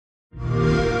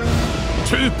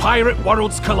two pirate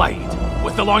worlds collide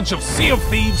with the launch of Sea of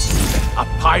Thieves, A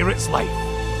Pirate's Life.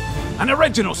 An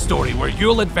original story where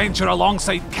you'll adventure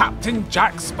alongside Captain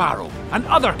Jack Sparrow and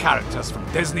other characters from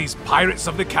Disney's Pirates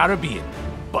of the Caribbean.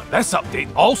 But this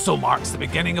update also marks the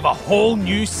beginning of a whole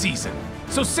new season.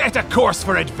 So set a course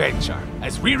for adventure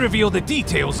as we reveal the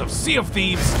details of Sea of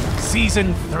Thieves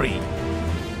Season 3.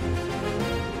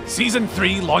 Season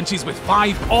 3 launches with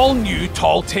 5 all-new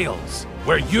tall tales,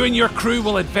 where you and your crew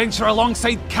will adventure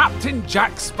alongside Captain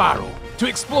Jack Sparrow to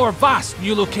explore vast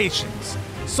new locations,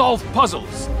 solve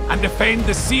puzzles, and defend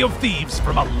the Sea of Thieves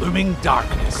from a looming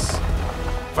darkness.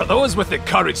 For those with the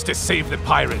courage to save the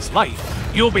pirate's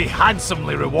life, you'll be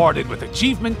handsomely rewarded with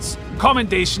achievements,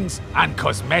 commendations, and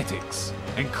cosmetics,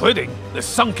 including the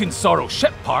Sunken Sorrow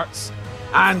ship parts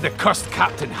and the Cursed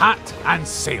Captain hat and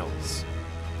sails.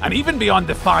 And even beyond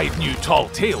the 5 new tall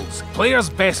tales, players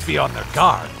best be on their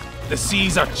guard. The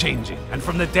seas are changing, and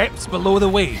from the depths below the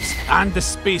waves and the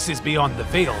spaces beyond the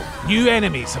veil, new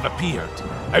enemies have appeared.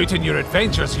 Out in your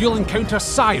adventures, you'll encounter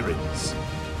sirens,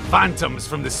 phantoms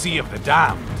from the Sea of the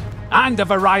Damned, and a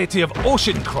variety of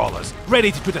ocean crawlers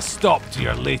ready to put a stop to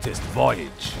your latest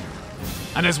voyage.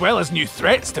 And as well as new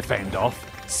threats to fend off,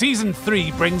 Season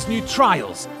 3 brings new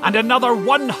trials and another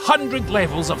 100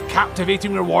 levels of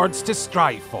captivating rewards to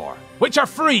strive for, which are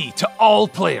free to all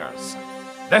players.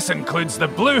 This includes the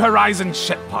Blue Horizon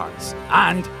ship parts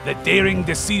and the Daring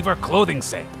Deceiver clothing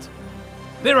set.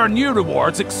 There are new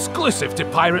rewards exclusive to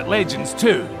Pirate Legends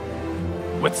too,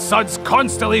 with Sud's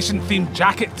Constellation-themed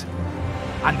jacket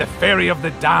and the Ferry of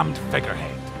the Damned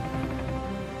figurehead.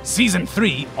 Season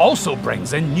 3 also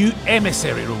brings in new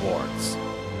emissary rewards,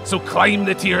 so climb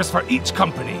the tiers for each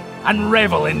company and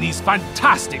revel in these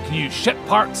fantastic new ship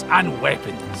parts and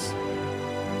weapons.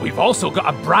 We've also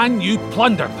got a brand new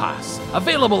Plunder Pass,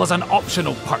 available as an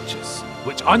optional purchase,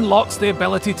 which unlocks the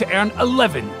ability to earn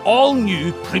 11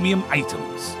 all-new premium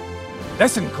items.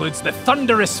 This includes the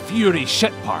Thunderous Fury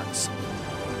ship parts,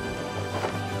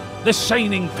 the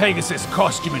Shining Pegasus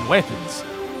costume and weapons,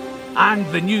 and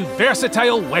the new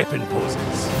versatile weapon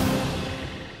poses.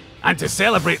 And to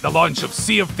celebrate the launch of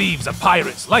Sea of Thieves, A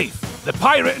Pirate's Life, the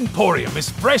Pirate Emporium is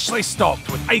freshly stocked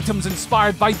with items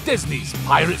inspired by Disney's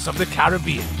Pirates of the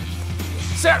Caribbean.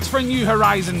 Search for new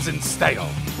horizons in style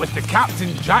with the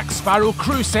Captain Jack Sparrow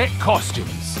crew set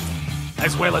costumes,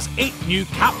 as well as 8 new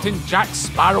Captain Jack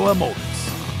Sparrow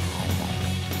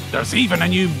emotes. There's even a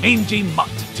new mangy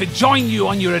mutt to join you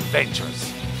on your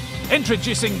adventures.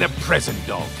 Introducing the Prison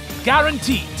Dog,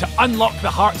 guaranteed to unlock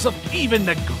the hearts of even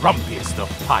the grumpiest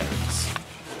of pirates.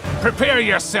 Prepare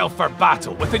yourself for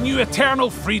battle with the new Eternal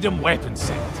Freedom weapon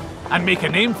set, and make a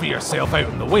name for yourself out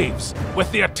on the waves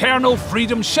with the Eternal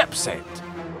Freedom ship set,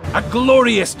 a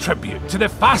glorious tribute to the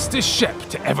fastest ship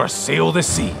to ever sail the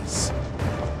seas.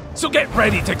 So get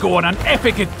ready to go on an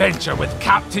epic adventure with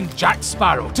Captain Jack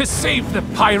Sparrow to save the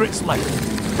pirate's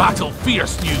life, battle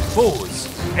fierce new foes,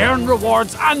 earn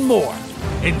rewards and more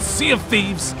in Sea of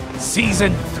Thieves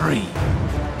Season 3.